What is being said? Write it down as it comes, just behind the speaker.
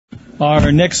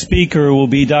Our next speaker will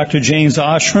be Dr. James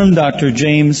Oshram. Dr.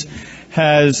 James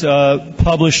has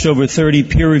published over 30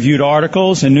 peer-reviewed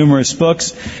articles and numerous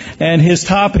books, and his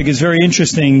topic is very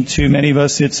interesting to many of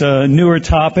us. It's a newer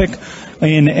topic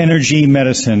in energy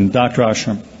medicine. Dr.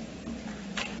 Oshram.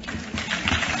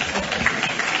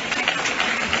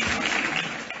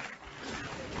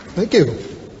 Thank you.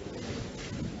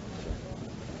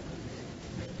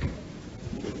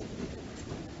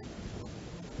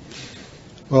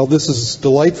 Well, this is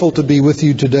delightful to be with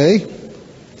you today.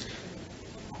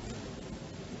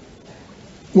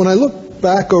 When I look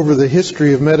back over the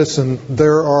history of medicine,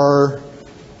 there are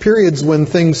periods when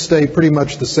things stay pretty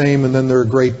much the same, and then there are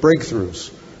great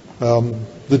breakthroughs.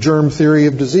 The germ theory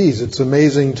of disease. It's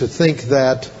amazing to think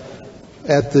that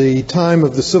at the time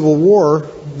of the Civil War,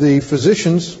 the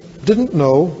physicians didn't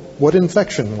know what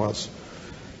infection was.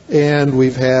 And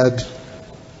we've had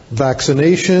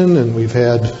vaccination, and we've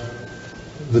had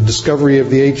the discovery of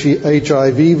the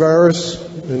HIV virus,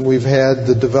 and we've had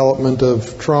the development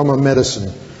of trauma medicine.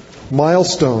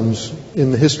 Milestones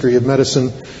in the history of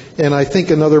medicine, and I think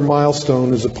another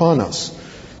milestone is upon us,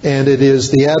 and it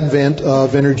is the advent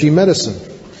of energy medicine.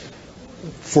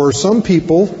 For some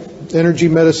people, energy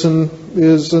medicine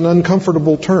is an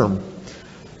uncomfortable term,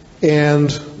 and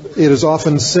it is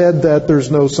often said that there's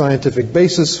no scientific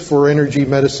basis for energy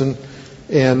medicine,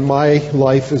 and my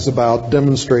life is about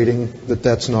demonstrating that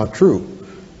that's not true.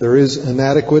 There is an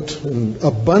adequate and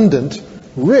abundant,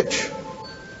 rich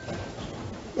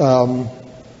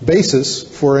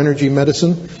basis for energy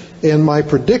medicine, and my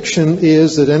prediction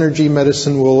is that energy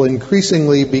medicine will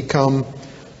increasingly become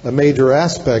a major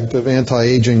aspect of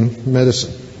anti-aging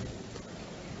medicine.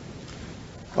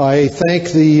 I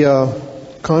thank the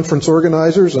conference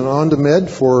organizers and OnDemed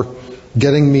for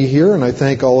getting me here, and I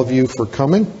thank all of you for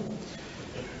coming.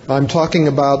 I'm talking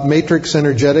about matrix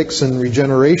energetics and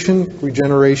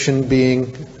regeneration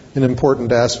being an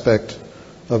important aspect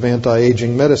of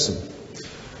anti-aging medicine.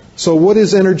 So what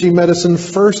is energy medicine?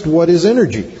 First, what is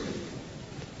energy?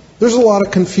 There's a lot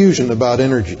of confusion about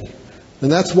energy,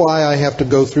 and that's why I have to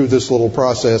go through this little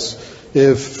process.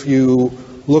 If you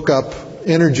look up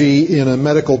energy in a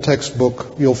medical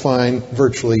textbook, you'll find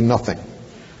virtually nothing,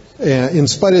 in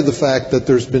spite of the fact that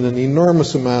there's been an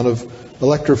enormous amount of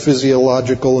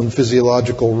electrophysiological and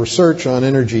physiological research on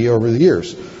energy over the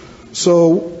years.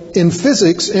 So in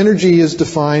physics, energy is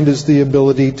defined as the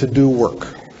ability to do work.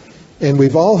 And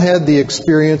we've all had the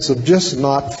experience of just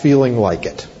not feeling like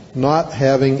it, not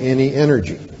having any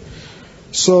energy.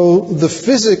 So the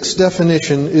physics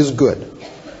definition is good.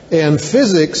 And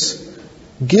physics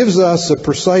gives us a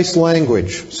precise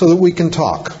language so that we can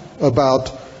talk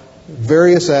about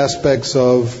various aspects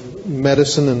of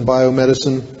medicine and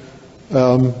biomedicine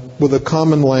with a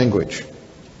common language.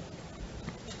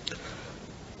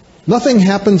 Nothing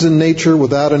happens in nature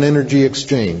without an energy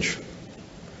exchange.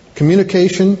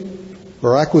 Communication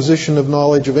or acquisition of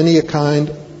knowledge of any kind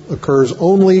occurs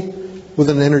only with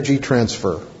an energy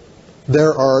transfer.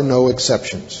 There are no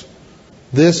exceptions.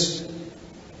 This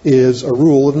is a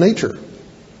rule of nature.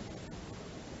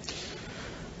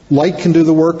 Light can do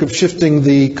the work of shifting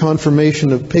the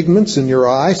conformation of pigments in your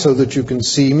eye so that you can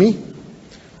see me.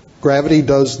 Gravity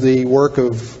does the work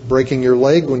of breaking your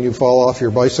leg when you fall off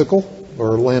your bicycle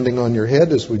or landing on your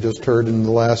head, as we just heard in the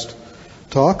last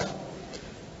talk.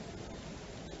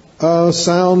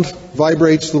 Sound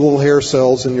vibrates the little hair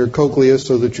cells in your cochlea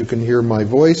so that you can hear my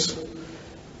voice.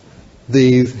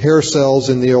 The hair cells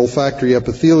in the olfactory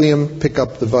epithelium pick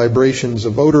up the vibrations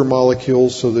of odor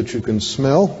molecules so that you can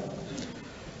smell.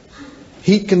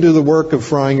 Heat can do the work of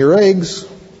frying your eggs.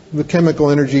 The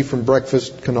chemical energy from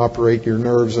breakfast can operate your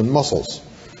nerves and muscles.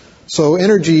 So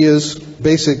energy is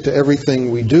basic to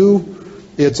everything we do.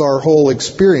 It's our whole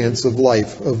experience of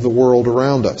life, of the world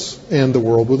around us and the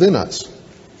world within us.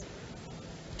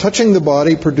 Touching the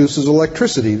body produces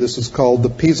electricity. This is called the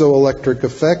piezoelectric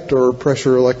effect or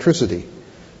pressure electricity.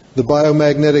 The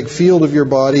biomagnetic field of your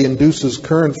body induces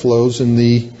current flows in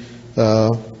the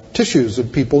tissues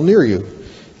of people near you.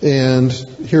 And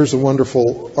here's a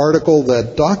wonderful article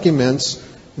that documents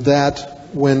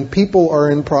that when people are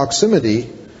in proximity,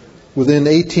 within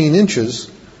 18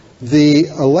 inches, the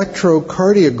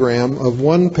electrocardiogram of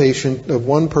one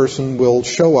person will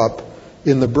show up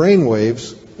in the brain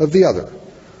waves of the other.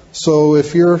 So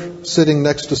if you're sitting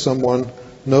next to someone,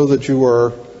 know that you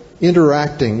are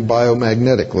interacting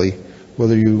biomagnetically,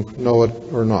 whether you know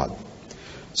it or not.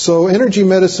 So energy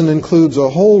medicine includes a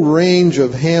whole range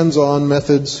of hands-on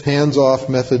methods, hands-off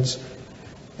methods,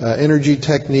 energy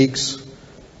techniques,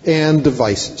 and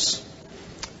devices.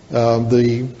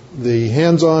 The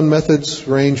hands-on methods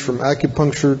range from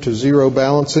acupuncture to zero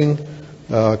balancing,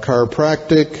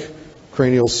 chiropractic,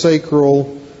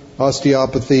 craniosacral,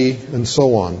 osteopathy, and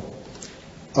so on.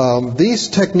 These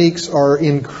techniques are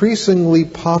increasingly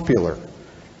popular.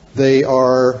 They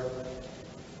are,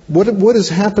 what is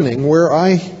happening where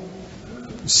I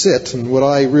sit and what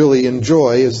I really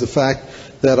enjoy is the fact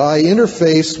that I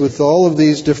interface with all of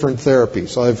these different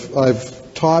therapies.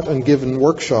 I've taught and given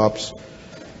workshops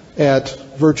at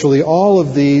virtually all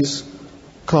of these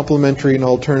complementary and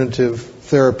alternative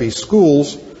therapy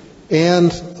schools,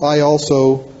 and I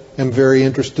also am very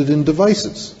interested in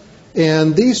devices.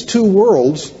 And these two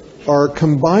worlds are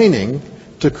combining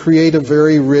to create a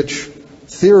very rich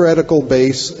theoretical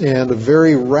base and a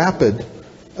very rapid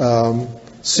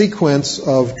sequence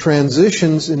of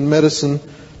transitions in medicine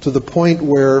to the point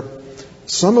where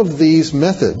some of these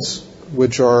methods,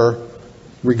 which are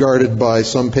regarded by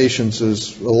some patients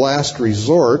as a last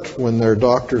resort when their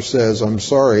doctor says, "I'm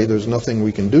sorry, there's nothing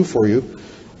we can do for you,"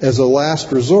 as a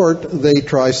last resort, they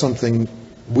try something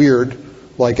weird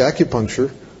like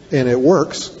acupuncture, and it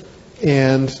works,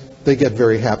 and they get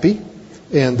very happy,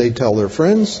 and they tell their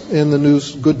friends, and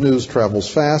the good news travels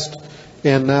fast.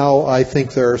 And now I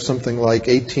think there are something like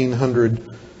 1,800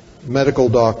 medical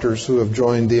doctors who have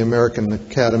joined the American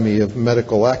Academy of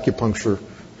Medical Acupuncture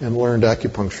and learned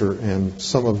acupuncture, and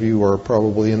some of you are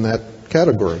probably in that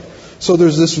category. So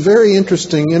there's this very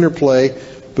interesting interplay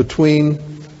between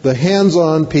the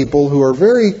hands-on people who are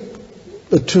very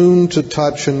attuned to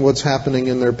touch and what's happening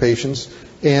in their patients,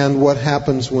 and what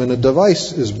happens when a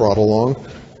device is brought along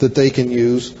that they can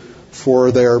use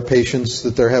for their patients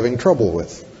that they're having trouble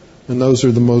with. And those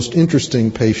are the most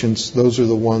interesting patients. Those are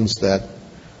the ones that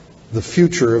the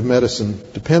future of medicine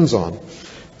depends on.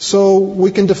 So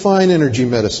we can define energy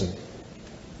medicine.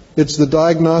 It's the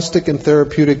diagnostic and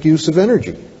therapeutic use of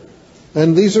energy.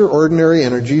 And these are ordinary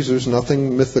energies. There's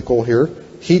nothing mythical here.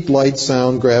 Heat, light,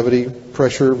 sound, gravity,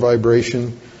 pressure,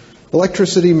 vibration,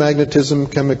 electricity, magnetism,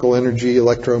 chemical energy,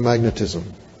 electromagnetism.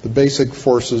 The basic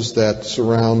forces that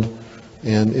surround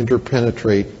and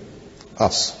interpenetrate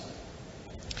us.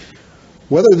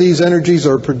 Whether these energies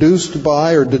are produced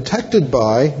by or detected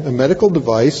by a medical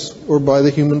device or by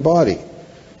the human body.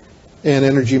 And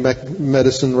energy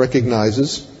medicine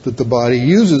recognizes that the body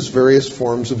uses various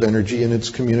forms of energy in its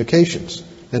communications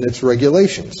and its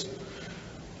regulations.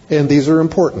 And these are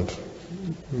important.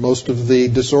 Most of the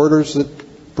disorders that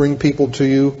bring people to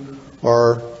you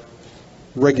are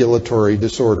regulatory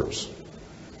disorders.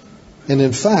 And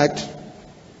in fact,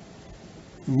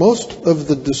 most of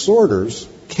the disorders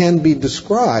can be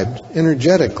described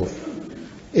energetically.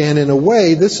 And in a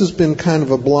way, this has been kind of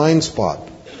a blind spot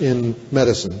in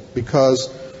medicine, because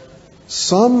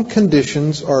some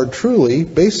conditions are truly,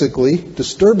 basically,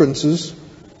 disturbances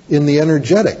in the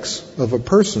energetics of a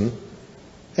person,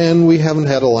 and we haven't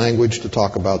had a language to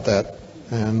talk about that,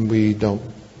 and we don't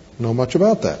know much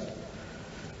about that.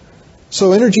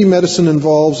 So energy medicine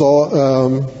involves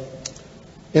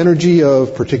energy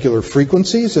of particular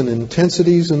frequencies and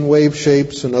intensities and wave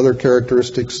shapes and other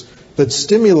characteristics that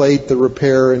stimulate the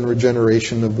repair and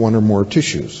regeneration of one or more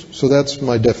tissues. So that's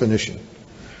my definition.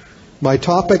 My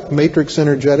topic, matrix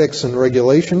energetics and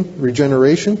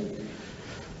regeneration.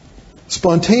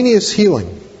 Spontaneous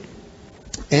healing.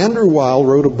 Andrew Weil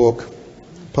wrote a book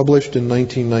published in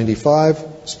 1995,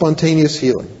 Spontaneous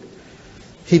Healing.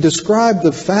 He described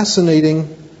the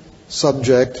fascinating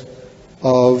subject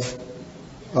of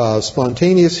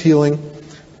spontaneous healing.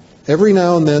 Every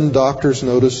now and then, doctors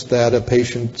notice that a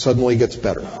patient suddenly gets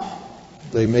better.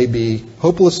 They may be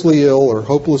hopelessly ill or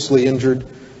hopelessly injured,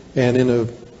 and in a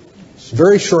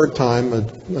very short time,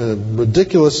 a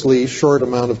ridiculously short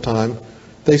amount of time,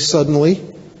 they suddenly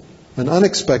and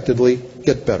unexpectedly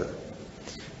get better.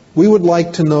 We would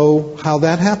like to know how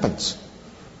that happens.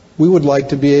 We would like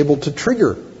to be able to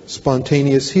trigger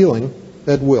spontaneous healing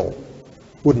at will,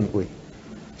 wouldn't we?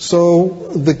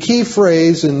 So the key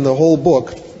phrase in the whole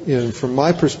book, from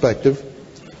my perspective,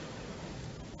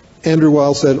 Andrew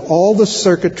Weil said, all the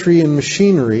circuitry and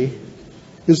machinery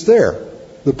is there.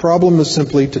 The problem is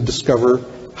simply to discover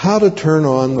how to turn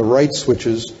on the right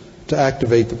switches to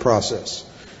activate the process.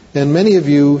 And many of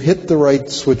you hit the right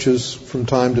switches from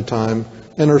time to time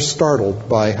and are startled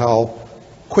by how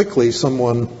quickly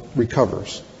someone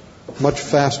recovers, much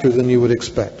faster than you would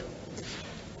expect.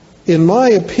 In my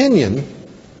opinion,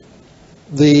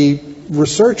 the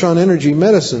research on energy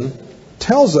medicine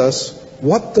tells us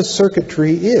what the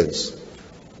circuitry is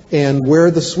and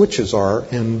where the switches are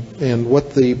and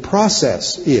what the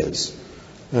process is.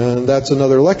 And that's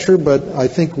another lecture, but I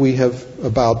think we have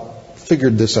about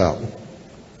figured this out.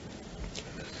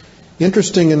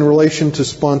 Interesting in relation to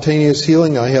spontaneous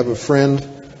healing, I have a friend,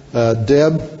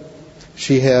 Deb.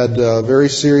 She had very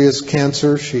serious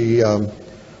cancer. She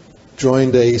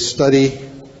joined a study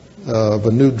of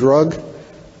a new drug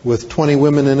with 20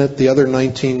 women in it. The other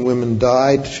 19 women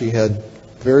died. She had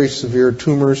very severe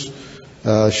tumors.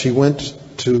 She went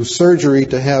to surgery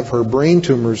to have her brain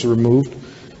tumors removed,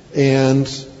 and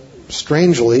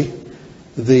strangely,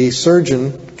 the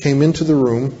surgeon came into the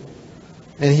room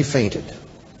and he fainted.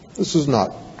 This is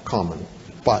not common,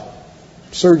 but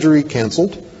surgery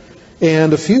canceled.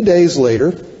 And a few days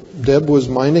later, Deb was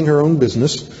minding her own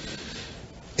business,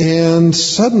 and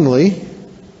suddenly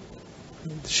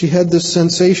she had this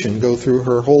sensation go through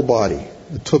her whole body.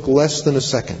 It took less than a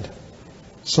second.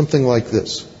 Something like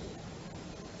this.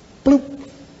 Bloop.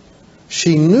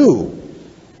 She knew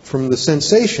from the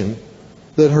sensation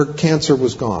that her cancer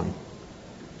was gone.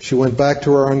 She went back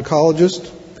to her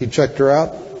oncologist. He checked her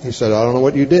out. He said, I don't know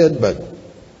what you did, but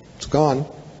it's gone.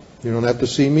 You don't have to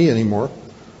see me anymore.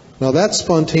 Now that's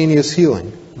spontaneous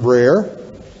healing. Rare,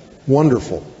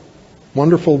 wonderful.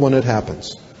 Wonderful when it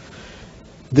happens.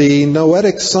 The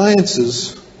noetic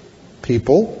sciences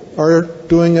people are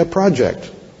doing a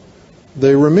project,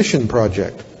 the remission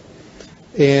project.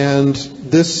 And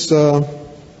this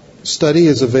study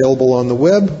is available on the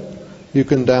web. You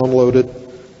can download it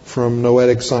from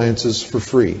Noetic Sciences for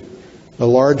free. A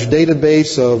large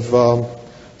database of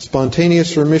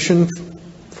spontaneous remission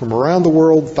from around the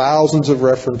world, thousands of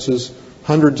references,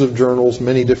 hundreds of journals,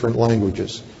 many different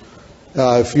languages.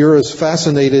 If you're as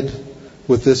fascinated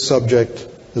with this subject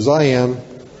as I am,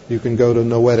 you can go to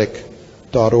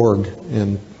noetic.org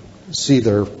and see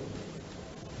their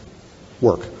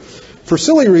work. For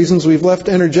silly reasons, we've left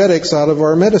energetics out of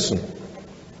our medicine.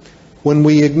 When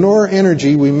we ignore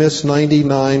energy, we miss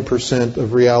 99%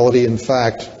 of reality. In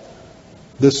fact,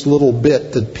 this little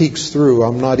bit that peeks through,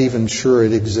 I'm not even sure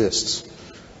it exists.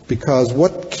 Because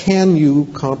what can you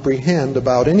comprehend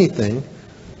about anything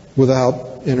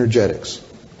without energetics?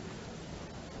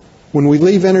 When we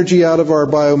leave energy out of our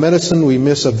biomedicine, we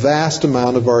miss a vast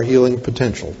amount of our healing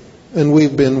potential. And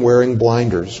we've been wearing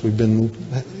blinders. We've been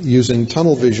using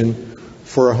tunnel vision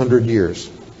for 100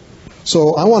 years.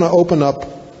 So I want to open up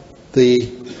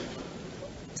the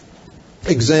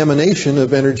examination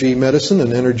of energy medicine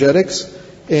and energetics,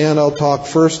 and I'll talk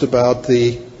first about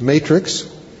the matrix.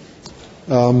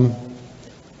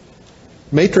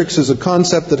 Matrix is a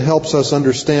concept that helps us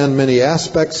understand many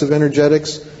aspects of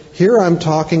energetics. Here I'm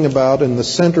talking about in the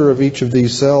center of each of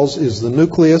these cells is the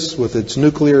nucleus with its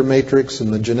nuclear matrix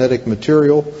and the genetic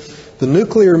material. The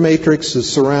nuclear matrix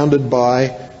is surrounded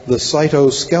by the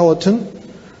cytoskeleton,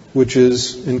 which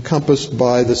is encompassed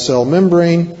by the cell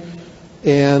membrane.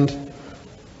 And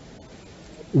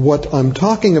what I'm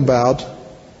talking about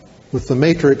with the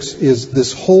matrix is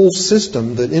this whole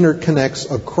system that interconnects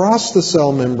across the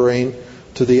cell membrane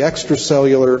to the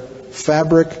extracellular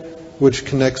fabric, which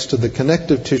connects to the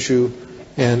connective tissue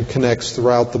and connects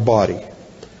throughout the body.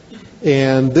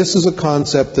 And this is a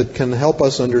concept that can help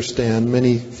us understand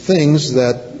many things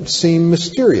that seem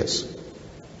mysterious.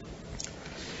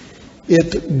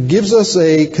 It gives us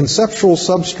a conceptual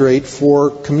substrate for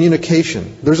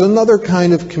communication. There's another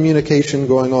kind of communication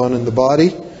going on in the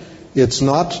body. It's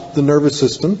not the nervous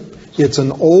system. It's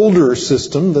an older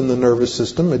system than the nervous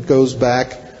system. It goes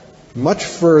back much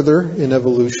further in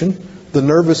evolution. The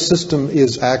nervous system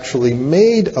is actually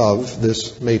made of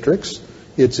this matrix.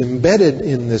 It's embedded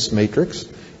in this matrix.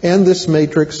 And this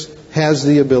matrix has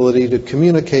the ability to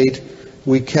communicate.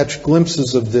 We catch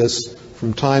glimpses of this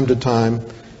from time to time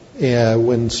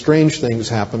when strange things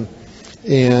happen.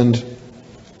 And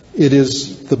it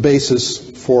is the basis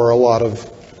for a lot of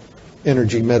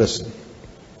energy medicine.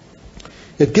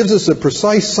 It gives us a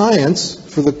precise science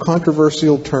for the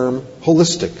controversial term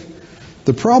holistic.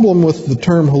 The problem with the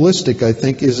term holistic, I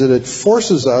think, is that it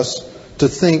forces us to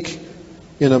think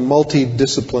in a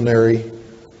multidisciplinary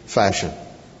fashion.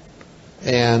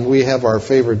 And we have our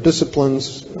favorite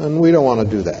disciplines, and we don't want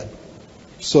to do that.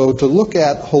 So to look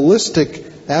at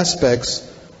holistic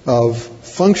aspects of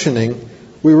functioning,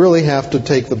 we really have to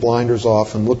take the blinders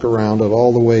off and look around at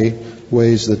all the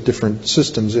ways that different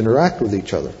systems interact with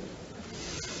each other.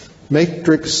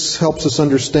 Matrix helps us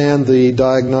understand the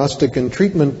diagnostic and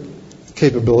treatment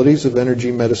capabilities of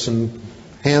energy medicine,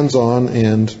 hands-on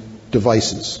and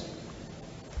devices,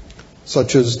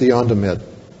 such as the OnDoMed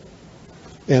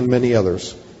and many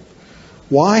others.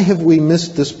 Why have we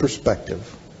missed this perspective?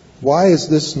 Why is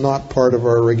this not part of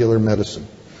our regular medicine?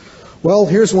 Well,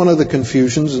 here's one of the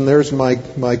confusions, and there's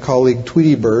my colleague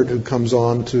Tweety Bird, who comes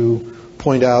on to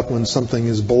point out when something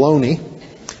is baloney.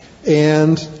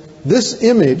 And This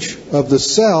image of the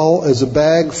cell as a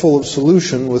bag full of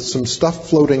solution with some stuff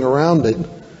floating around it,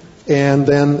 and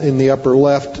then in the upper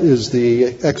left is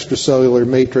the extracellular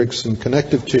matrix and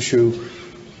connective tissue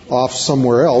off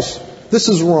somewhere else, this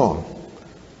is wrong.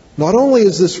 Not only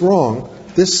is this wrong,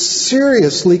 this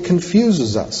seriously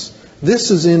confuses us.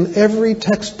 This is in every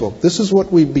textbook. This is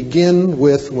what we begin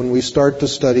with when we start to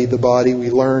study the body. We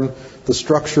learn the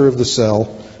structure of the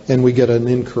cell, and we get an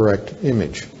incorrect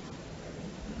image.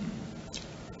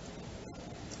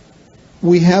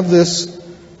 We have this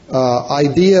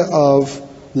idea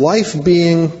of life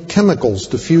being chemicals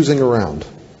diffusing around.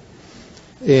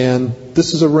 And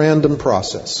this is a random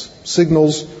process.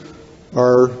 Signals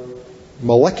are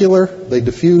molecular. They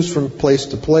diffuse from place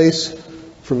to place,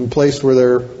 from the place where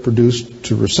they're produced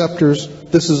to receptors.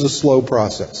 This is a slow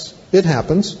process. It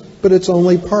happens, but it's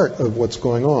only part of what's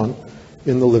going on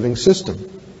in the living system.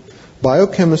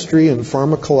 Biochemistry and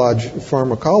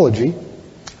pharmacology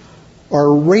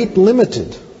are rate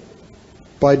limited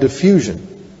by diffusion.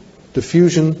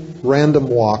 Diffusion, random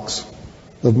walks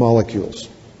of molecules.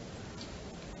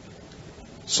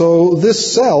 So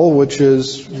this cell, which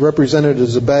is represented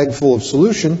as a bag full of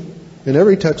solution, in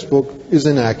every textbook is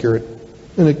inaccurate,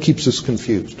 and it keeps us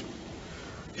confused.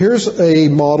 Here's a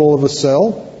model of a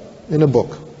cell in a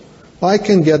book. I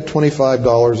can get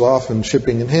 $25 off in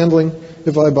shipping and handling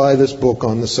if I buy this book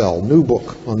on the cell, new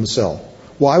book on the cell.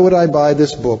 Why would I buy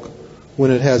this book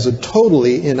when it has a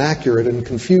totally inaccurate and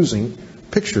confusing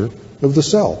picture of the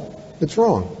cell? It's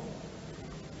wrong.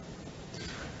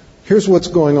 Here's what's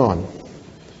going on.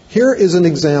 Here is an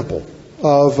example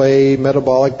of a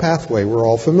metabolic pathway we're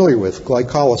all familiar with,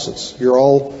 glycolysis.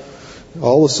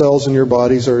 All the cells in your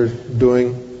bodies are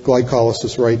doing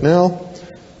glycolysis right now,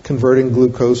 converting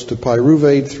glucose to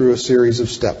pyruvate through a series of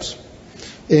steps.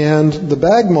 And the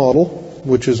bag model,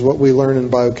 which is what we learn in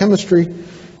biochemistry,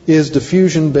 is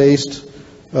diffusion-based.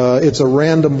 It's a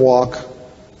random walk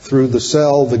through the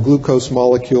cell. The glucose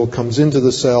molecule comes into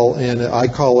the cell, and I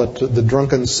call it the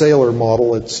drunken sailor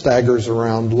model. It staggers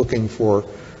around looking for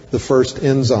the first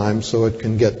enzyme so it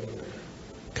can get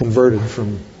converted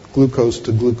from glucose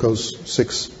to glucose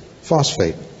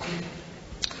 6-phosphate.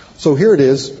 So here it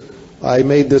is. I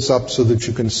made this up so that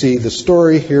you can see the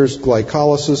story. Here's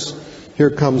glycolysis. Here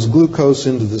comes glucose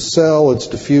into the cell. It's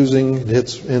diffusing. It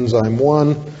hits enzyme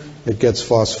 1. It gets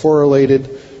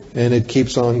phosphorylated, and it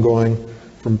keeps on going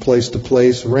from place to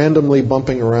place, randomly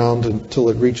bumping around until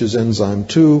it reaches enzyme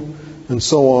 2, and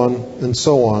so on, and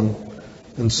so on,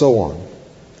 and so on.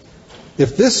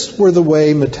 If this were the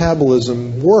way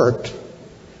metabolism worked,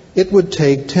 it would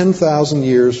take 10,000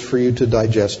 years for you to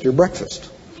digest your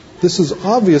breakfast. This is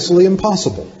obviously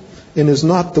impossible and is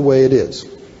not the way it is.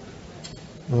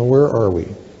 Now, where are we?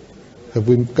 Have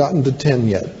we gotten to 10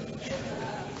 yet?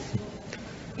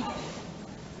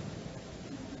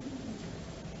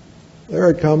 There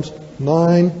it comes.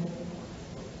 9,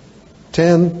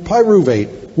 10,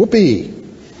 pyruvate. Whoopee!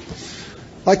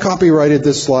 I copyrighted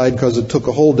this slide because it took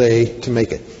a whole day to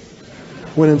make it.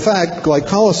 When in fact,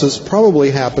 glycolysis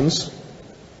probably happens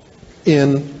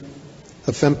in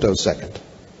a femtosecond.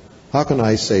 How can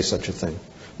I say such a thing?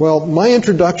 Well, my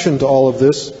introduction to all of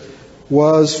this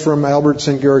was from Albert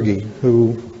Szent-Györgyi,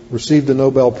 who received the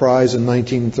Nobel Prize in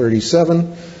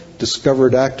 1937,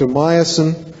 discovered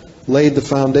actomyosin, laid the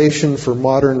foundation for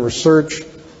modern research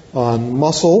on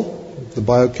muscle, the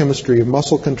biochemistry of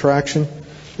muscle contraction,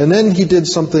 and then he did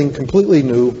something completely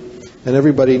new, and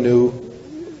everybody knew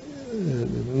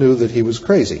that he was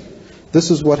crazy.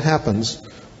 This is what happens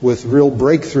with real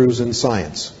breakthroughs in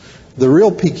science. The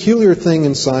real peculiar thing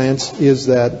in science is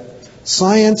that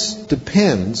science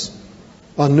depends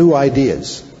on new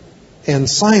ideas, and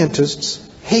scientists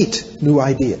hate new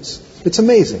ideas. It's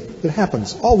amazing. It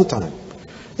happens all the time.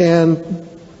 And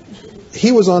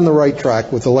he was on the right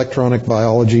track with electronic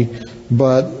biology,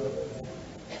 but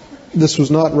this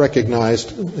was not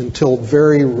recognized until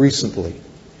very recently.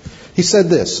 He said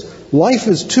this: life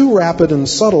is too rapid and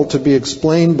subtle to be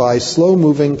explained by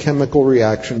slow-moving chemical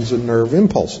reactions and nerve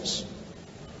impulses.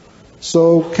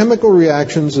 So chemical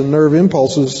reactions and nerve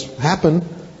impulses happen,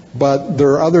 but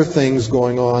there are other things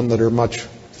going on that are much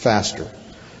faster.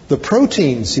 The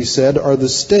proteins, he said, are the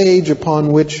stage upon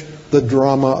which the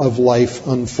drama of life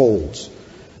unfolds.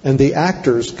 And the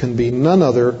actors can be none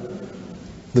other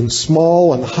than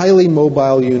small and highly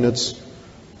mobile units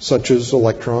such as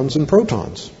electrons and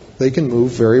protons. They can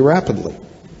move very rapidly.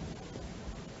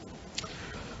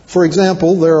 For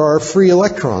example, there are free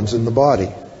electrons in the body.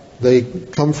 They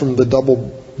come from the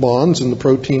double bonds in the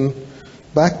protein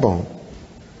backbone.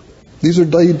 These are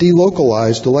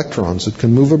delocalized electrons that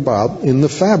can move about in the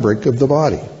fabric of the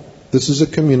body. This is a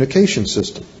communication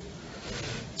system.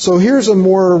 So here's a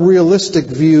more realistic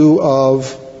view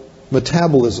of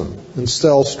metabolism and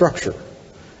cell structure.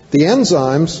 The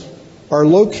enzymes are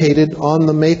located on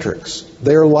the matrix.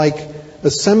 They're like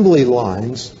assembly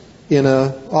lines in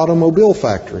an automobile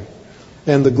factory.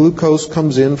 And the glucose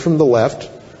comes in from the left,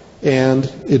 and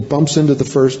it bumps into the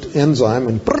first enzyme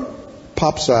and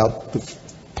pops out, the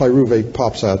pyruvate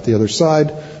pops out the other side.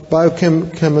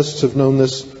 Biochemists have known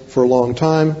this for a long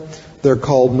time. They're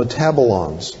called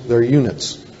metabolons. They're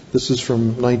units. This is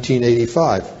from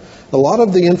 1985. A lot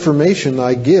of the information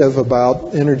I give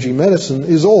about energy medicine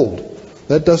is old.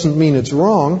 That doesn't mean it's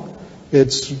wrong.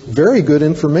 It's very good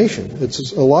information.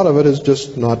 A lot of it has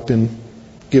just not been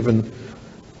given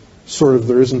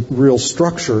there isn't real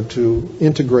structure to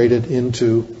integrate it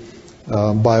into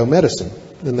biomedicine,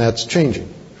 and that's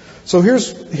changing. So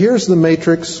here's the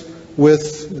matrix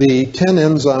with the 10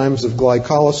 enzymes of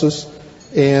glycolysis,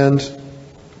 and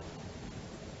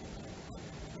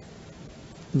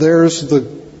there's the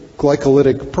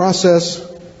glycolytic process,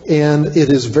 and it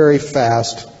is very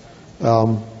fast.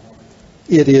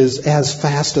 It is as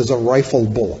fast as a rifle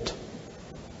bullet,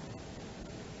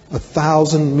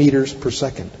 1,000 meters per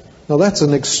second. Now that's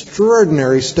an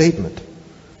extraordinary statement.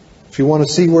 If you want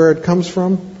to see where it comes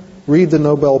from, read the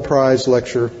Nobel Prize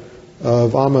lecture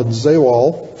of Ahmed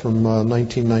Zeewal from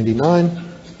 1999,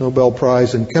 Nobel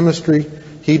Prize in Chemistry.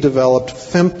 He developed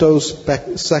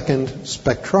femtosecond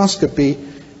spectroscopy,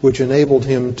 which enabled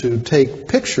him to take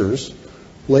pictures,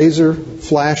 laser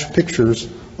flash pictures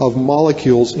of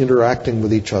molecules interacting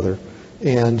with each other.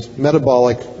 And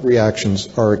metabolic reactions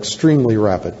are extremely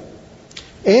rapid.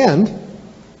 And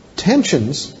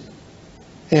tensions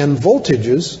and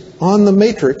voltages on the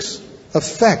matrix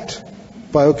affect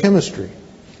biochemistry.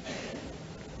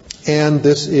 And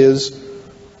this is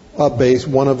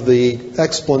one of the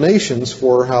explanations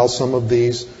for how some of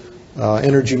these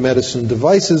energy medicine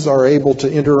devices are able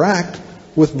to interact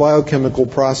with biochemical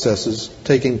processes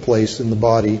taking place in the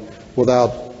body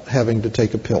without having to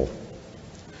take a pill.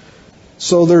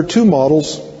 So there are two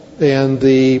models, and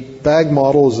the bag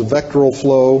model is a vectoral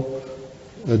flow,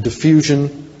 a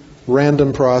diffusion,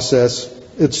 random process.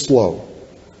 It's slow.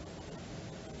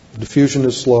 Diffusion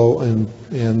is slow, and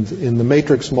in the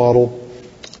matrix model,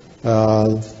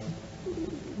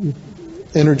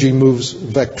 energy moves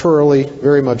vectorially,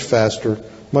 very much faster,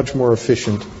 much more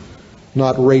efficient,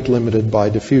 not rate limited by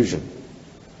diffusion.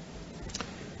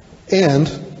 And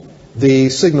the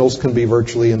signals can be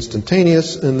virtually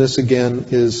instantaneous, and this again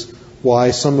is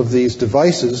why some of these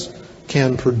devices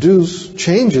can produce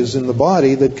changes in the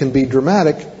body that can be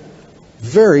dramatic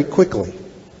very quickly.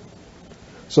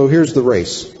 So here's the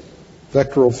race: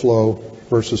 vectoral flow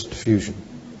versus diffusion.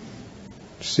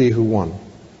 See who won.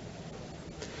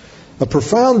 A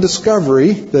profound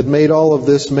discovery that made all of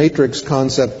this matrix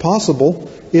concept possible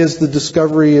is the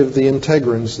discovery of the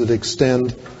integrins that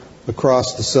extend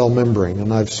across the cell membrane,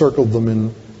 and I've circled them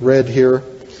in red here.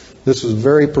 This is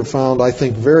very profound, I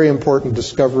think very important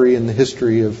discovery in the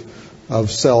history of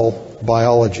cell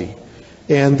biology.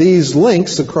 And these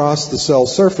links across the cell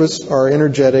surface are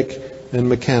energetic and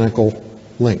mechanical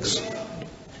links.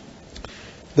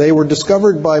 They were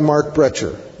discovered by Mark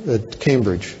Brecher at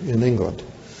Cambridge in England.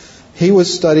 He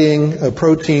was studying a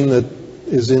protein that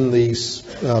is in the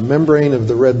membrane of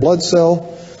the red blood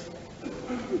cell.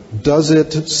 Does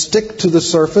it stick to the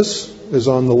surface, as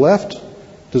on the left?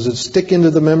 Does it stick into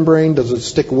the membrane? Does it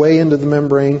stick way into the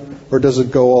membrane? Or does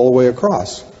it go all the way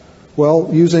across? Well,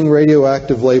 using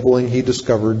radioactive labeling, he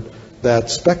discovered that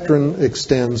spectrin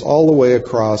extends all the way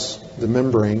across the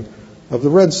membrane of the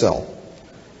red cell.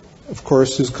 Of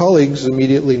course, his colleagues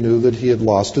immediately knew that he had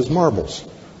lost his marbles.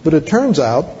 But it turns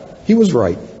out he was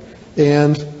right.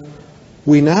 And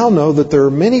we now know that there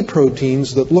are many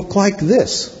proteins that look like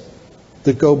this,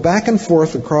 that go back and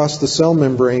forth across the cell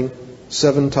membrane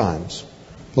 7 times.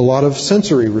 A lot of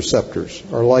sensory receptors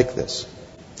are like this.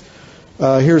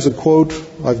 Here's a quote.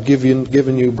 I've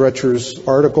given you Brecher's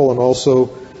article, and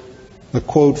also a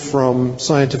quote from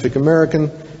Scientific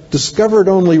American. Discovered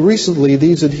only recently,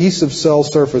 these adhesive cell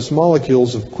surface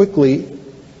molecules have quickly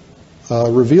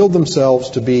revealed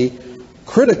themselves to be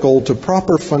critical to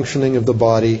proper functioning of the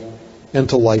body and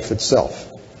to life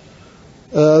itself.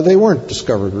 They weren't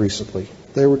discovered recently.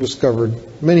 They were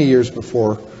discovered many years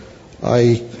before.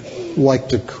 I like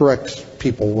to correct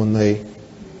people when they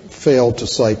fail to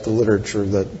cite the literature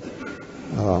that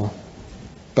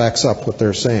backs up what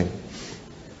they're saying.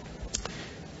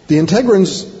 The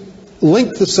integrins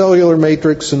link the cellular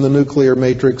matrix and the nuclear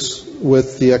matrix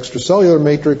with the extracellular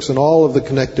matrix and all of the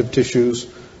connective tissues,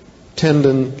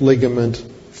 tendon, ligament,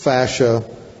 fascia,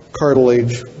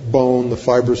 cartilage, bone, the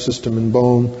fibrous system in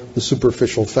bone, the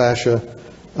superficial fascia.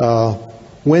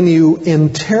 When you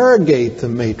interrogate the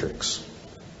matrix,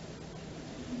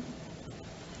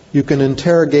 you can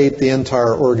interrogate the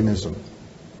entire organism,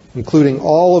 including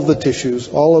all of the tissues,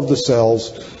 all of the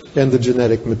cells, and the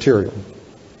genetic material.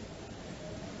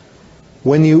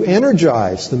 When you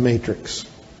energize the matrix,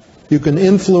 you can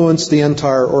influence the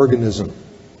entire organism,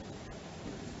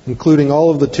 including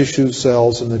all of the tissues,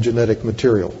 cells, and the genetic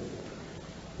material.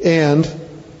 And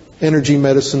energy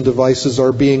medicine devices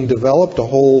are being developed. A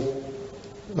whole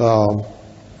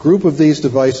group of these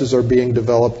devices are being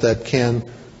developed that can,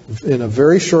 in a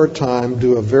very short time,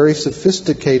 do a very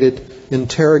sophisticated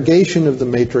interrogation of the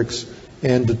matrix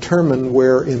and determine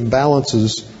where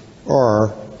imbalances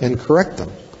are and correct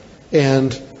them.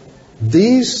 And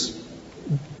these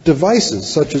devices,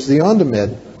 such as the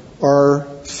OnDomed, are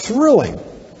thrilling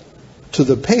to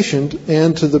the patient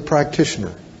and to the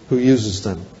practitioner who uses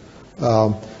them.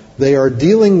 They are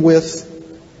dealing with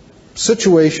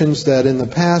situations that in the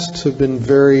past have been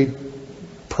very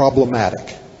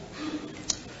problematic.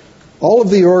 All of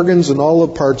the organs and all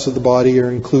the parts of the body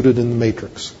are included in the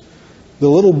matrix. The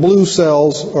little blue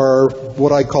cells are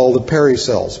what I call the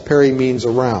pericells. Peri means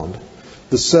around.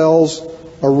 The cells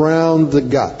around the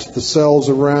gut, the cells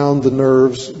around the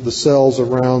nerves, the cells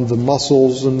around the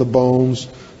muscles and the bones,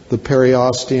 the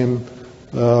periosteum,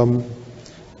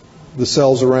 the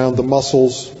cells around the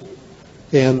muscles,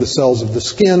 and the cells of the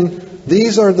skin.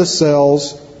 These are the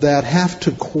cells that have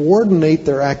to coordinate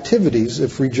their activities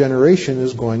if regeneration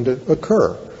is going to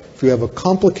occur. If you have a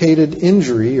complicated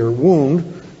injury or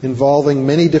wound involving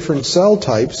many different cell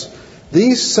types,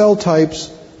 these are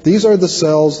the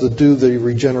cells that do the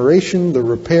regeneration, the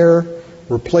repair,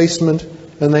 replacement,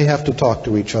 and they have to talk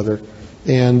to each other.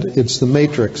 And it's the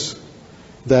matrix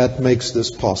that makes this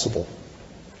possible.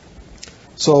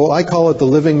 So I call it the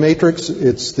living matrix.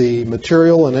 It's the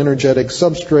material and energetic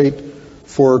substrate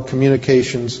for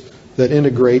communications that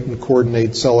integrate and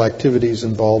coordinate cell activities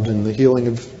involved in the healing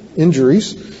of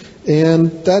injuries,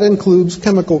 and that includes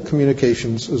chemical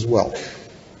communications as well.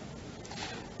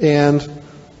 And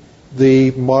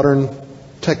the modern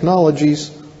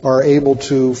technologies are able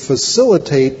to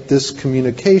facilitate this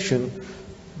communication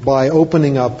by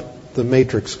opening up the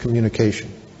matrix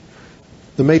communication.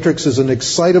 The matrix is an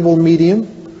excitable medium.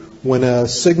 When a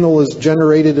signal is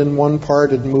generated in one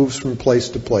part, it moves from place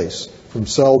to place, from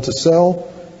cell to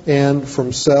cell, and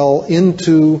from cell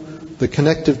into the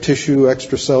connective tissue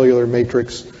extracellular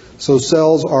matrix. So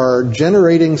cells are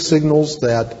generating signals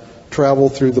that travel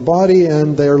through the body,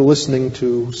 and they're listening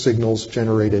to signals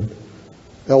generated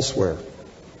elsewhere.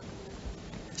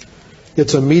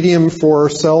 It's a medium for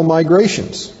cell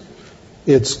migrations.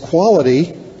 Its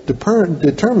quality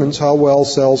determines how well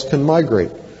cells can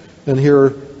migrate. And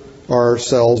here are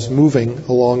cells moving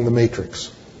along the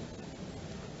matrix.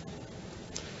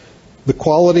 The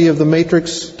quality of the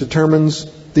matrix determines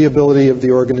the ability of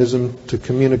the organism to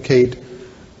communicate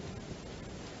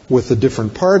with the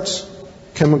different parts,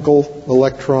 chemical,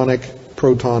 electronic,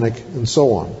 protonic, and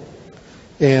so on,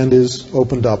 and is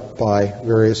opened up by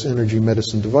various energy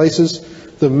medicine devices.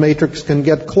 The matrix can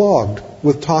get clogged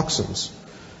with toxins,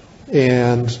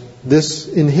 and this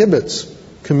inhibits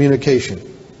communication.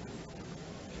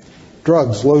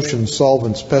 Drugs, lotions,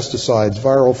 solvents, pesticides,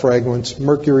 viral fragments,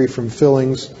 mercury from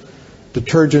fillings,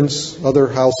 detergents, other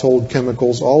household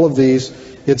chemicals, all of these,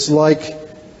 it's like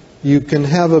you can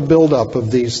have a buildup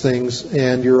of these things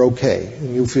and you're okay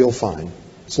and you feel fine.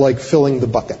 It's like filling the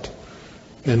bucket.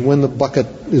 And when the bucket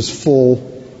is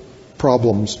full,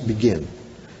 problems begin.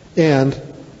 And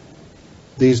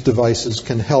these devices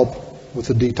can help with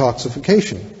the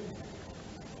detoxification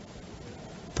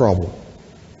problem.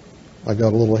 I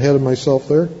got a little ahead of myself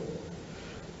there.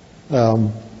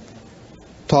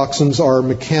 Toxins are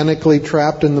mechanically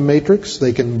trapped in the matrix.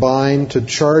 They can bind to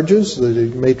charges. The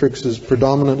matrix is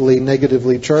predominantly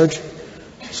negatively charged,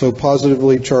 so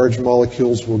positively charged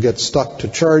molecules will get stuck to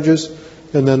charges,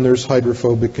 and then there's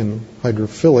hydrophobic and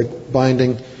hydrophilic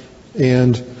binding.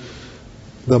 And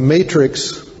the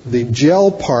matrix, the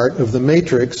gel part of the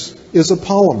matrix, is a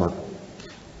polymer.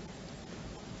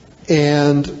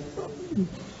 And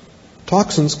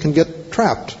toxins can get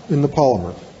trapped in the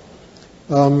polymer.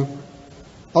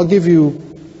 I'll give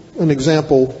you an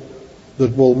example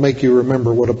that will make you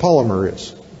remember what a polymer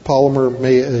is. Polymer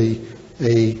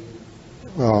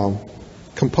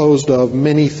composed of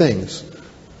many things.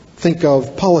 Think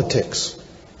of politics.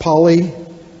 Poly,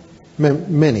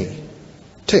 many.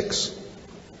 Ticks,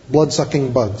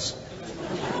 blood-sucking bugs.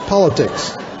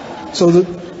 Politics. So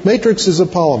the matrix is a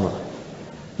polymer.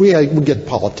 We get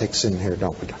politics in here,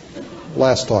 don't we?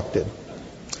 last talk did.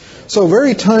 So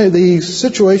very tiny. The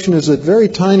situation is that very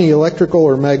tiny electrical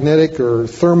or magnetic or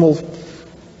thermal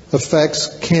effects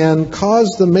can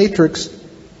cause the matrix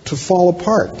to fall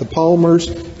apart. The polymers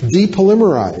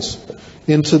depolymerize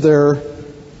into their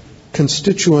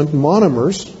constituent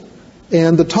monomers,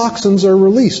 and the toxins are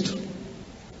released.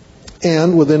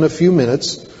 And within a few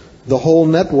minutes, the whole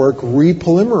network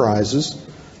repolymerizes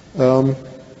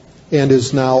and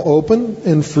is now open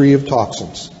and free of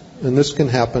toxins. And this can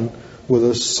happen with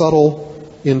a subtle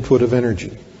input of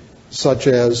energy, such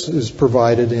as is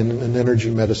provided in an energy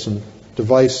medicine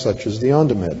device such as the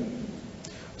OnDemed.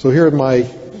 So here are my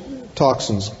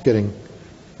toxins getting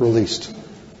released.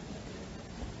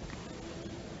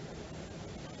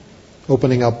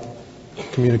 Opening up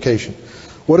communication.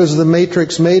 What is the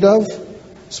matrix made of?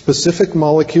 Specific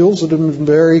molecules that have been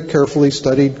very carefully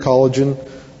studied: collagen,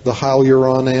 the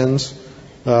hyaluron ends,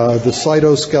 the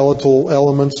cytoskeletal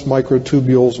elements,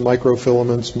 microtubules,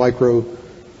 microfilaments,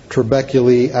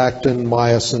 microtrabeculae, actin,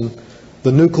 myosin,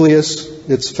 the nucleus,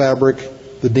 its fabric,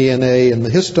 the DNA and the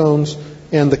histones,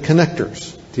 and the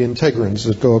connectors, the integrins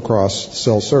that go across the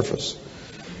cell surface.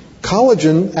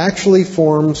 Collagen actually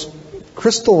forms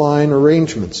crystalline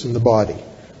arrangements in the body.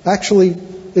 Actually,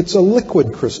 it's a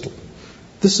liquid crystal.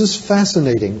 This is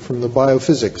fascinating from the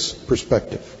biophysics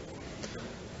perspective.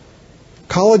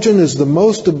 Collagen is the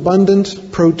most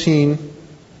abundant protein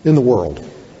in the world.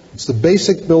 It's the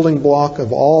basic building block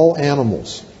of all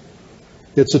animals.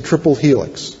 It's a triple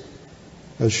helix,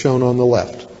 as shown on the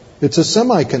left. It's a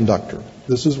semiconductor.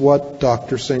 This is what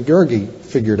Dr. St. Georgi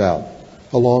figured out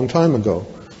a long time ago.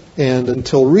 And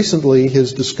until recently,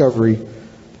 his discovery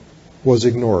was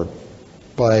ignored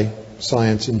by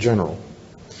science in general.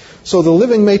 So the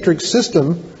living matrix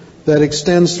system that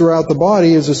extends throughout the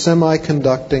body is a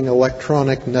semiconducting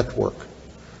electronic network.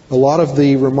 A lot of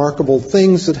the remarkable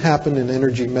things that happen in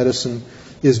energy medicine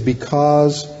is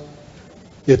because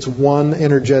it's one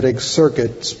energetic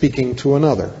circuit speaking to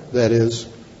another. That is,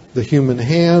 the human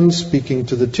hand speaking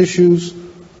to the tissues,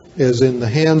 as in the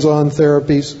hands-on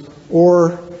therapies,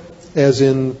 or as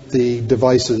in the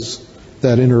devices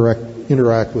that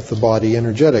interact with the body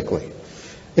energetically.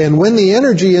 And when the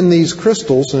energy in these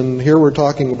crystals, and here we're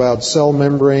talking about cell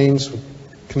membranes,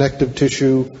 connective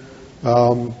tissue,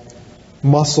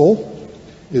 muscle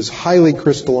is highly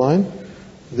crystalline,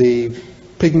 the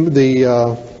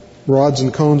rods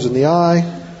and cones in the eye,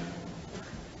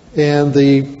 and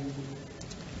the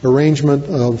arrangement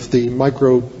of the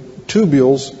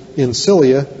microtubules in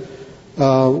cilia.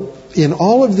 In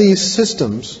all of these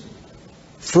systems,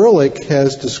 Froelich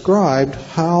has described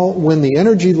how when the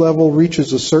energy level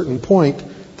reaches a certain point,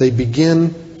 they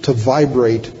begin to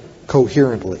vibrate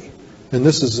coherently. And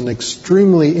this is an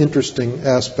extremely interesting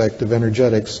aspect of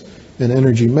energetics and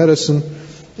energy medicine.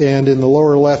 And in the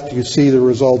lower left, you see the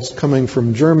results coming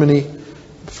from Germany,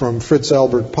 from Fritz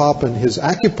Albert Popp and his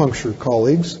acupuncture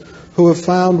colleagues, who have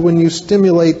found when you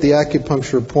stimulate the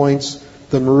acupuncture points,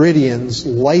 the meridians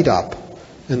light up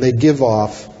and they give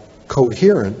off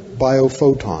coherent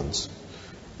biophotons.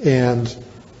 And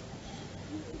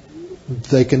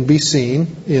they can be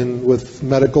seen with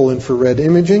medical infrared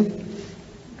imaging.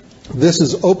 This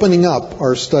is opening up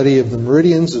our study of the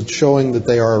meridians. It's showing that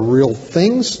they are real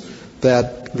things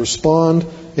that respond,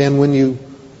 and when you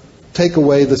take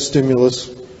away the stimulus,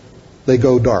 they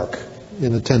go dark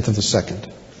in a tenth of a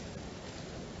second.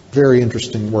 Very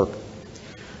interesting work.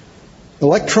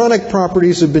 Electronic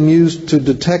properties have been used to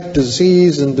detect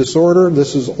disease and disorder.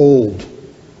 This is old.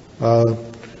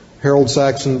 Harold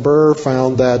Saxon Burr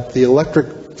found that the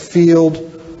electric field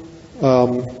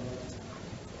on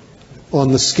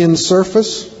the skin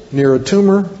surface near a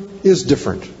tumor is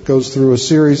different. It goes through a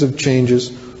series of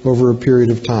changes over a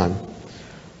period of time.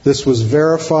 This was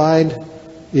verified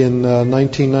in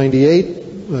 1998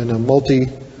 in a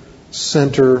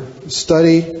multi-center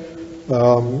study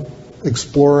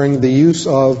exploring the use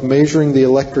of measuring the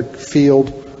electric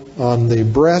field on the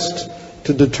breast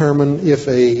to determine if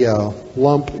a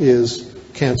lump is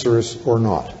cancerous or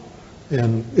not.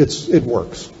 And it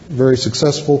works. Very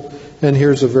successful. And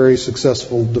here's a very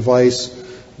successful device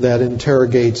that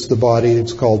interrogates the body.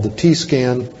 It's called the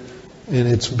T-scan. And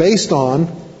it's based on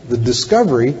the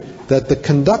discovery that the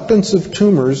conductance of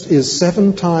tumors is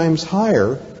 7 times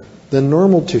higher than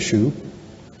normal tissue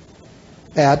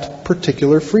at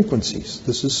particular frequencies.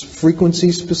 This is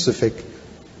frequency-specific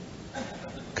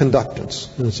conductance.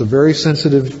 And it's a very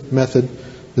sensitive method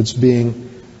that's being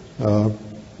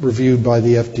reviewed by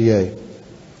the FDA.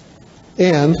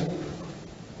 And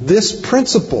this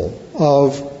principle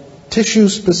of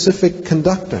tissue-specific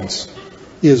conductance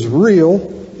is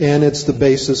real and it's the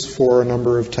basis for a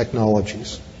number of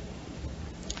technologies.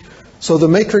 So the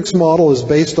matrix model is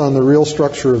based on the real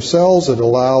structure of cells. It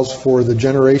allows for the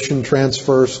generation,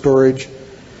 transfer, storage,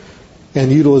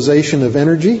 and utilization of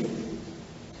energy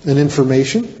and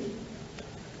information.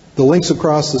 The links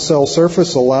across the cell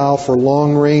surface allow for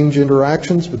long-range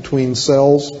interactions between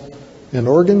cells and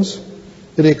organs.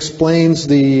 It explains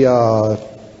the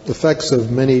effects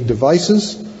of many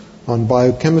devices on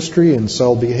biochemistry and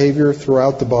cell behavior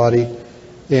throughout the body,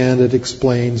 and it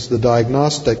explains the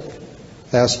diagnostic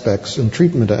aspects and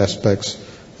treatment aspects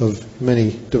of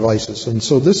many devices. And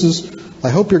so this is, I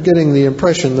hope you're getting the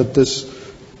impression that this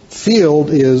field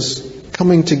is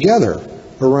coming together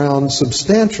around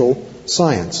substantial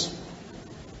science.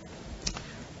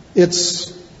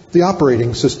 It's the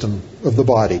operating system of the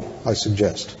body, I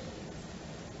suggest.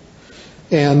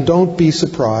 And don't be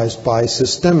surprised by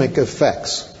systemic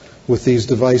effects with these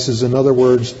devices. In other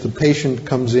words, the patient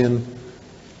comes in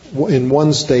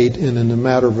one state, and in a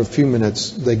matter of a few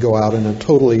minutes, they go out in a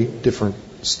totally different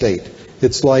state.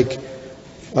 It's like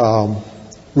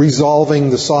resolving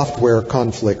the software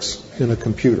conflicts in a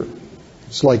computer.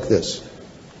 It's like this.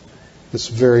 This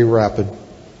very rapid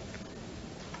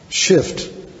shift.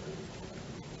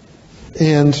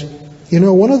 And,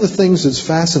 one of the things that's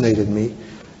fascinated me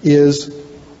is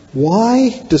why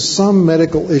do some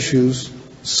medical issues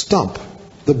stump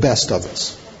the best of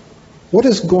us? What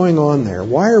is going on there?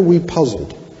 Why are we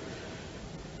puzzled?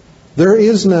 There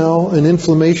is now an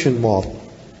inflammation model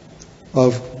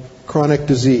of chronic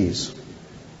disease.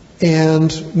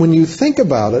 And when you think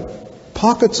about it,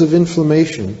 pockets of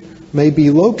inflammation may be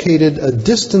located a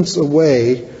distance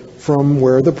away from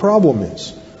where the problem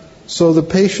is. So the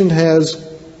patient has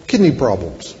kidney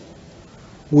problems.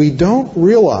 We don't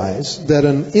realize that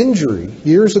an injury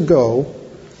years ago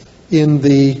in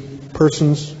the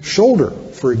person's shoulder,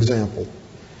 for example,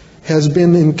 has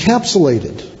been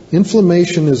encapsulated.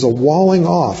 Inflammation is a walling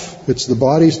off. It's the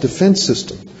body's defense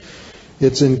system.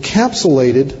 It's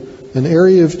encapsulated an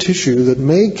area of tissue that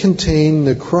may contain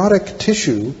necrotic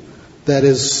tissue that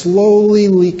is slowly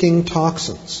leaking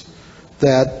toxins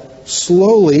that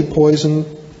slowly poison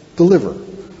the liver.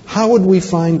 How would we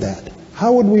find that?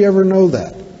 How would we ever know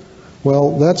that?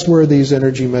 Well, that's where these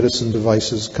energy medicine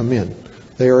devices come in.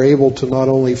 They are able to not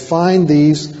only find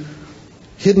these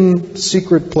hidden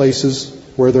secret places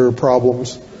where there are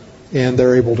problems, and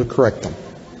they're able to correct them.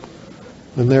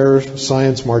 And their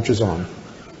science marches on.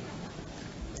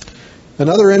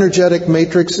 Another energetic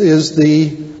matrix is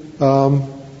the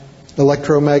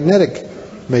electromagnetic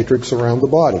matrix around the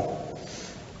body.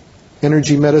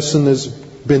 Energy medicine has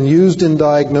been used in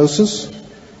diagnosis.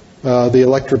 The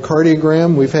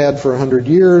electrocardiogram we've had for 100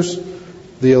 years,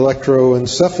 the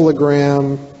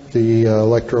electroencephalogram, the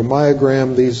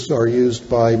electromyogram, these are used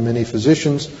by many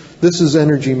physicians. This is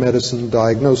energy medicine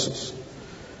diagnosis.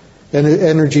 And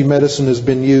energy medicine has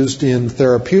been used in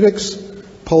therapeutics.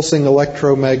 Pulsing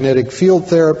electromagnetic field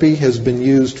therapy has been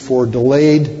used for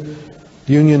delayed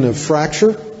union of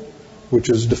fracture, which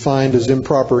is defined as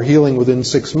improper healing within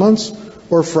 6 months,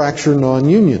 or fracture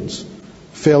non-unions,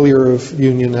 failure of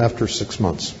union after 6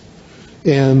 months.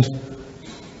 And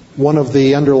one of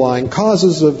the underlying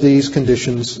causes of these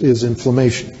conditions is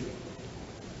inflammation.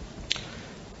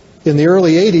 In the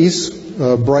early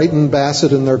 80s, Brighton,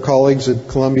 Bassett, and their colleagues at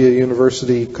Columbia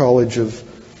University College of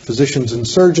Physicians and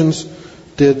Surgeons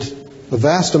did a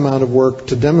vast amount of work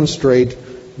to demonstrate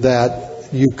that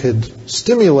you could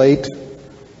stimulate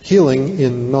healing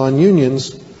in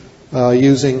non-unions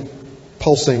using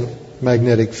pulsing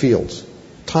magnetic fields.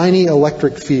 Tiny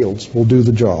electric fields will do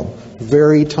the job.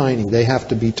 Very tiny. They have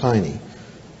to be tiny.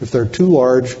 If they're too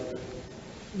large,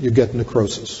 you get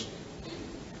necrosis.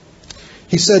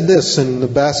 He said this,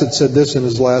 and Bassett said this in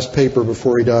his last paper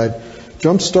before he died.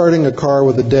 Jump-starting a car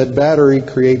with a dead battery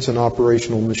creates an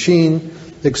operational machine.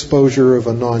 Exposure of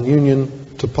a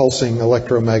non-union to pulsing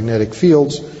electromagnetic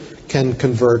fields can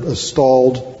convert a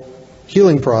stalled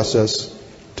healing process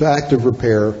to active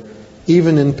repair,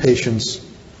 even in patients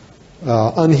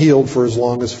unhealed for as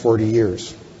long as 40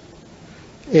 years.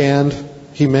 And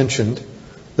he mentioned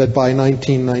that by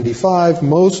 1995,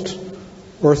 most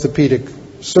orthopedic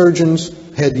surgeons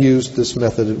had used this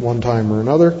method at one time or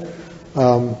another.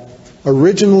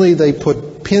 Originally, they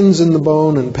put pins in the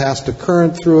bone and passed a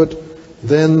current through it.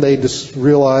 Then they just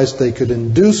realized they could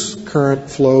induce current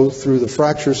flow through the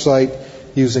fracture site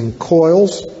using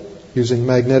coils, using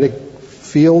magnetic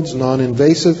fields,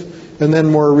 non-invasive. And then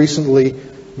more recently,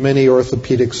 many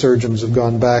orthopedic surgeons have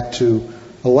gone back to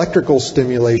electrical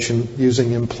stimulation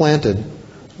using implanted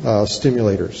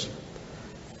stimulators.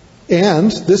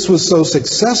 And this was so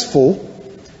successful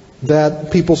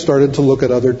that people started to look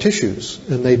at other tissues,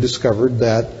 and they discovered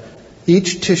that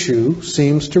each tissue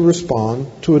seems to respond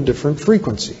to a different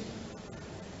frequency.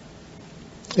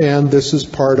 And this is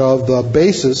part of the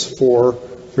basis for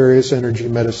various energy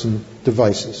medicine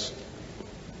devices.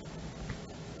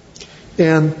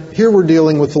 And here we're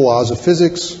dealing with the laws of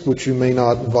physics, which you may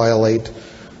not violate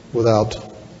without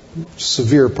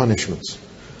severe punishments.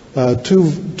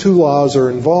 Two laws are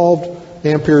involved.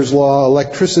 Ampere's law,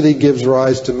 electricity gives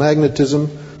rise to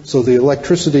magnetism, so the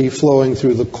electricity flowing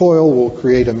through the coil will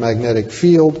create a magnetic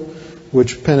field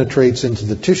which penetrates into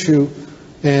the tissue,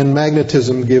 and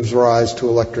magnetism gives rise to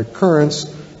electric currents.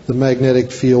 The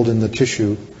magnetic field in the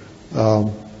tissue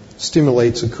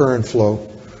stimulates a current flow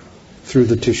through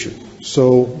the tissue.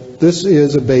 So this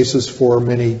is a basis for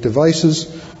many devices,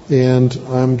 and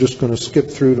I'm just going to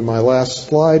skip through to my last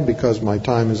slide because my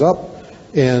time is up.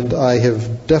 And I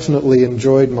have definitely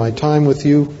enjoyed my time with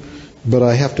you, but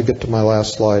I have to get to my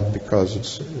last slide because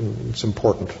it's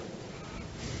important.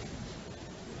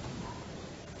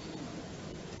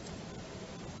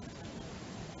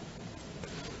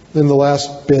 Then the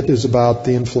last bit is about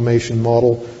the inflammation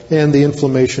model, and the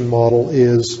inflammation model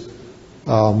is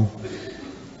an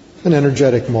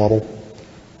energetic model.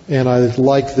 And I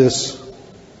like this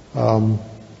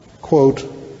quote,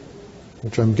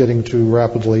 which I'm getting to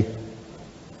rapidly.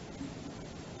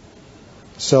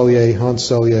 Hans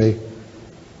Selye,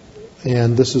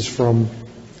 and this is from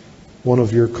one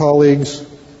of your colleagues.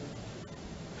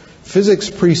 Physics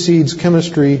precedes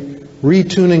chemistry.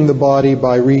 Retuning the body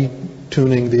by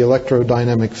retuning the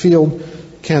electrodynamic field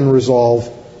can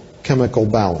resolve chemical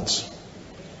balance,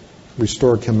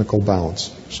 restore chemical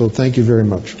balance. So thank you very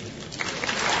much.